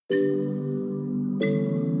Hello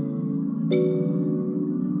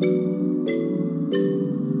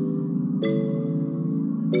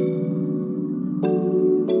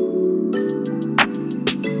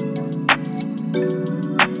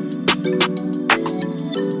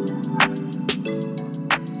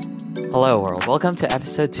world, welcome to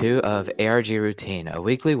episode 2 of ARG Routine, a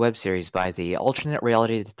weekly web series by the Alternate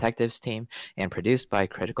Reality Detectives team and produced by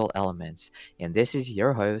Critical Elements. And this is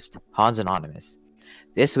your host, Hans Anonymous.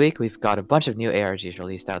 This week we've got a bunch of new ARGs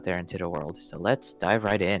released out there into the world, so let's dive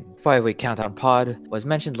right in. 5-week countdown pod was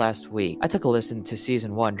mentioned last week. I took a listen to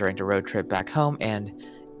season 1 during the road trip back home, and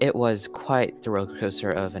it was quite the roller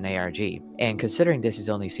coaster of an ARG. And considering this is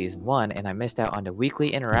only season 1 and I missed out on the weekly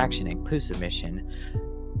interaction and clue submission,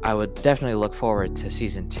 I would definitely look forward to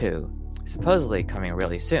season 2, supposedly coming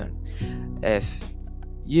really soon. If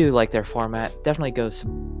you like their format, definitely go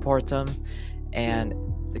support them. And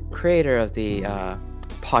the creator of the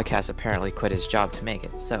podcast apparently quit his job to make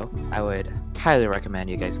it, so I would highly recommend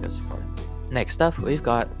you guys go support him. Next up, we've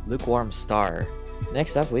got Lukewarm Star.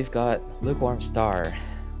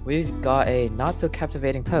 We've got a not so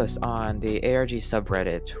captivating post on the ARG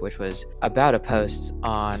subreddit, which was about a post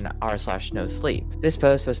on r/no-sleep. This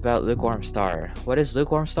post was about Lukewarm Star. What is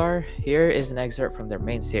Lukewarm Star? Here is an excerpt from their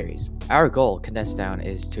main series. Our goal, condensed down,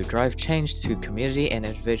 is to drive change to community and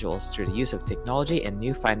individuals through the use of technology and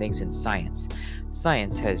new findings in science.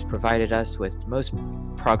 Science has provided us with most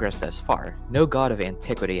progress thus far. No god of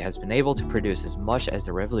antiquity has been able to produce as much as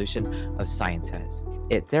the revolution of science has.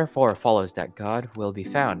 It therefore follows that God will be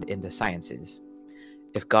found in the sciences.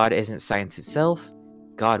 If God isn't science itself,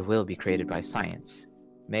 God will be created by science.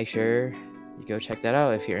 Make sure you go check that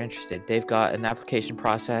out if you're interested. They've got an application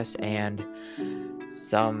process and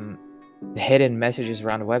some hidden messages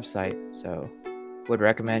around the website, so would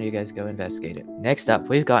recommend you guys go investigate it. Next up,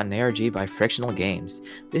 we've got an ARG by Frictional Games.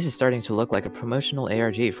 This is starting to look like a promotional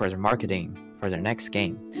ARG for their marketing for their next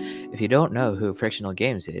game. If you don't know who Frictional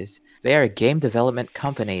Games is, they are a game development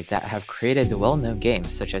company that have created the well-known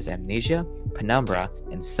games such as Amnesia, Penumbra,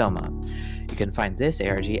 and Soma. You can find this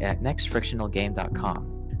ARG at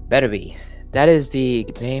nextfrictionalgame.com. Better be. That is the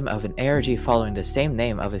name of an ARG following the same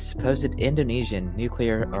name of a supposed Indonesian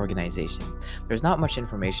nuclear organization. There's not much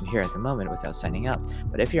information here at the moment without signing up,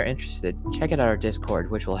 but if you're interested, check out our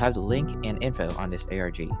Discord, which will have the link and info on this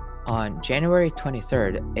ARG. On January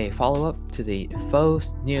 23rd, a follow-up to the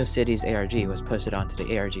Faux New Cities ARG was posted onto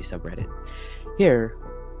the ARG subreddit. Here,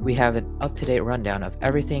 we have an up-to-date rundown of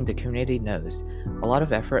everything the community knows. A lot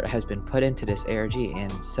of effort has been put into this ARG,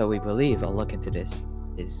 and so we believe a look into this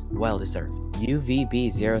is well deserved.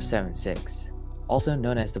 UVB076, also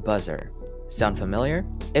known as the Buzzer. Sound familiar?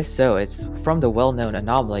 If so, it's from the well-known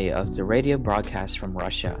anomaly of the radio broadcast from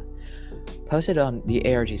Russia. Posted on the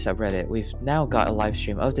ARG subreddit, we've now got a live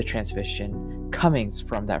stream of the transmission coming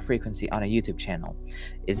from that frequency on a YouTube channel.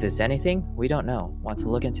 Is this anything? We don't know. Want to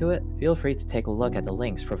look into it? Feel free to take a look at the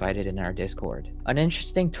links provided in our Discord. An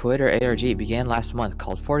interesting Twitter ARG began last month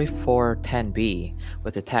called 4410B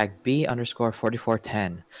with the tag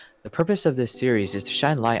B_4410. The purpose of this series is to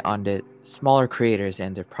shine light on the smaller creators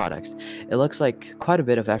and their products. It looks like quite a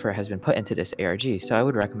bit of effort has been put into this ARG, so I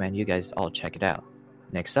would recommend you guys all check it out.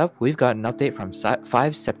 Next up, we've got an update from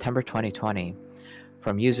 5 September 2020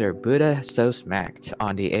 from user Buddha So Smacked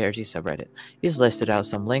on the ARG subreddit. He's listed out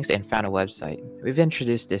some links and found a website. We've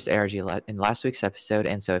introduced this ARG in last week's episode,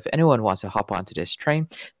 and so if anyone wants to hop onto this train,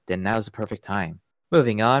 then now's the perfect time.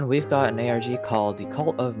 Moving on, we've got an ARG called The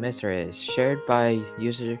Cult of Mithras, shared by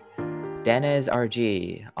user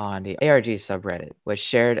DenizRG on the ARG subreddit, which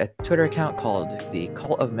shared a Twitter account called The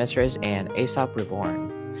Cult of Mithras and Aesop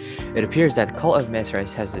Reborn. It appears that the Cult of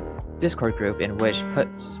Mithras has a Discord group in which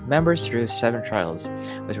puts members through 7 trials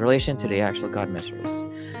with relation to the actual god Mithras.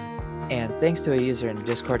 And thanks to a user in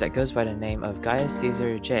Discord that goes by the name of Gaius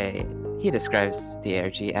Caesar J, he describes the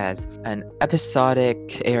ARG as an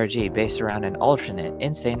episodic ARG based around an alternate,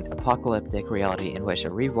 insane, apocalyptic reality in which a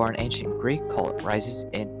reborn ancient Greek cult rises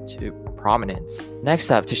into prominence.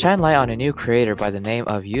 Next up, to shine light on a new creator by the name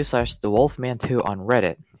of u/thewolfman2 on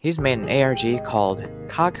Reddit, he's made an ARG called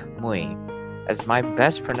Kak Mui, as my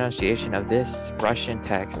best pronunciation of this Russian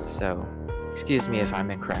text, so excuse me if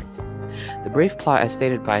I'm incorrect. The brief plot as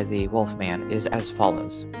stated by the Wolfman is as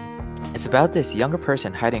follows. It's about this younger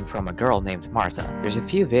person hiding from a girl named Martha. There's a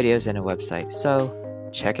few videos and a website, so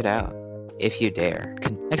check it out if you dare.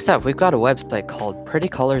 Next up, we've got a website called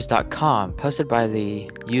prettycolors.com posted by the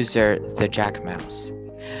user TheJackMouse.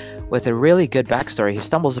 With a really good backstory, he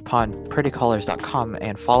stumbles upon prettycallers.com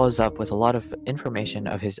and follows up with a lot of information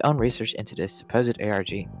of his own research into this supposed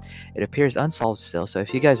ARG. It appears unsolved still, so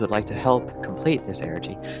if you guys would like to help complete this ARG,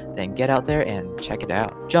 then get out there and check it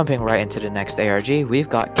out. Jumping right into the next ARG, we've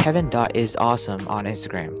got Kevin.isawesome on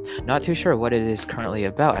Instagram. Not too sure what it is currently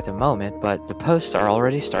about at the moment, but the posts are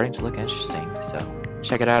already starting to look interesting, so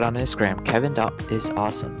check it out on Instagram,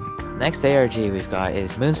 Kevin.isawesome. Next ARG we've got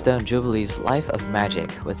is Moonstone Jubilee's Life of Magic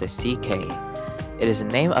with a CK. It is the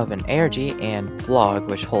name of an ARG and blog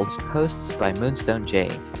which holds posts by Moonstone J.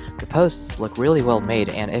 The posts look really well made,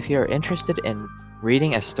 and if you're interested in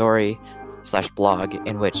reading a story / blog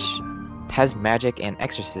in which has magic and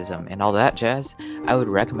exorcism and all that jazz, I would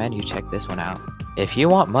recommend you check this one out. If you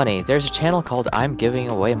want money, there's a channel called I'm Giving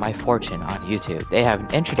Away My Fortune on YouTube. They have an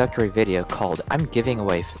introductory video called I'm Giving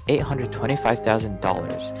Away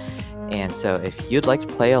 $825,000. And so if you'd like to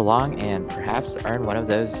play along and perhaps earn one of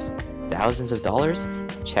those thousands of dollars,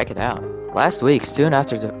 check it out. Last week, soon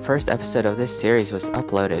after the first episode of this series was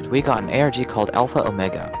uploaded, we got an ARG called Alpha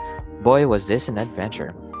Omega. Boy, was this an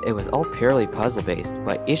adventure. It was all purely puzzle-based,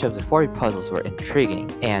 but each of the 40 puzzles were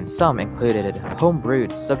intriguing, and some included a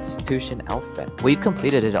home-brewed substitution alphabet. We've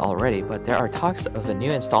completed it already, but there are talks of a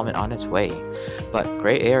new installment on its way. But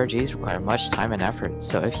great ARGs require much time and effort,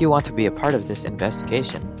 so if you want to be a part of this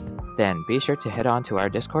investigation, then be sure to head on to our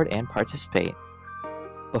Discord and participate.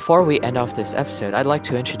 Before we end off this episode, I'd like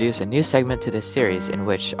to introduce a new segment to this series in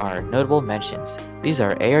which are notable mentions. These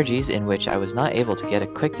are ARGs in which I was not able to get a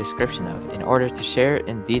quick description of in order to share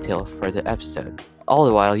in detail for the episode. All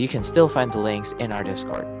the while, you can still find the links in our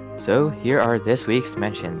Discord. So here are this week's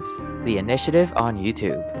mentions. The Initiative on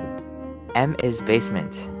YouTube. M is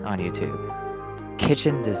Basement on YouTube.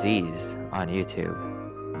 Kitchen Disease on YouTube.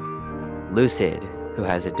 Lucid, who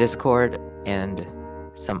has a Discord and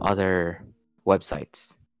some other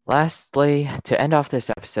websites. Lastly, to end off this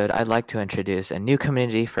episode, I'd like to introduce a new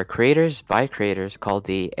community for creators by creators called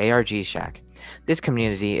the ARG Shack. This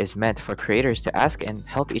community is meant for creators to ask and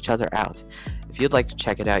help each other out. If you'd like to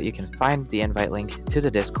check it out, you can find the invite link to the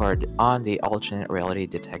Discord on the Alternate Reality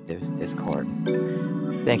Detectives Discord.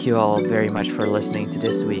 Thank you all very much for listening to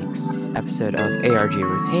this week's episode of ARG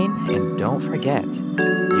Routine, and don't forget,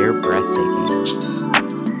 you're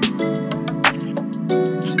breathtaking.